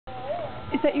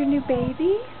Is that your new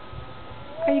baby?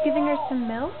 Are you giving her some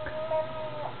milk?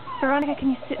 Veronica, can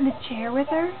you sit in the chair with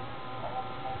her?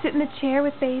 Sit in the chair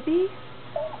with baby?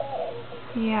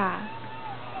 Yeah.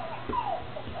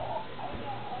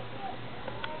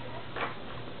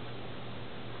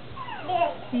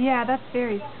 Yeah, that's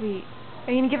very sweet.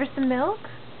 Are you going to give her some milk?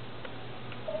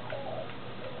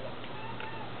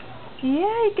 Yeah,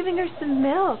 you're giving her some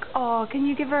milk. Oh, can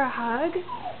you give her a hug?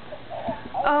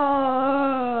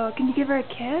 Oh, can you give her a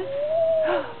kiss?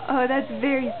 Oh, that's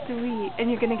very sweet. And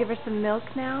you're going to give her some milk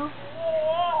now?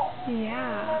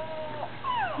 Yeah.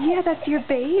 Yeah, that's your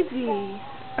baby.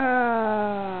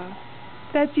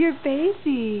 That's your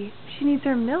baby. She needs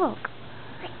her milk.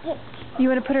 You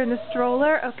want to put her in the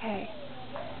stroller? Okay.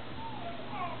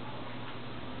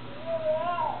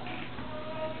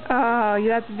 Oh,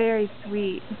 yeah, that's very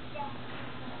sweet.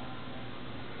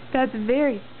 That's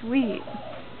very sweet.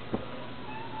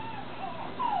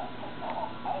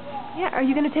 Yeah, are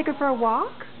you going to take her for a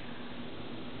walk?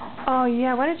 Oh,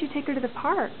 yeah, why don't you take her to the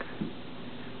park?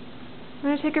 You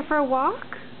want to take her for a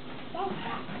walk?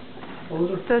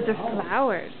 Those are Those are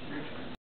flowers.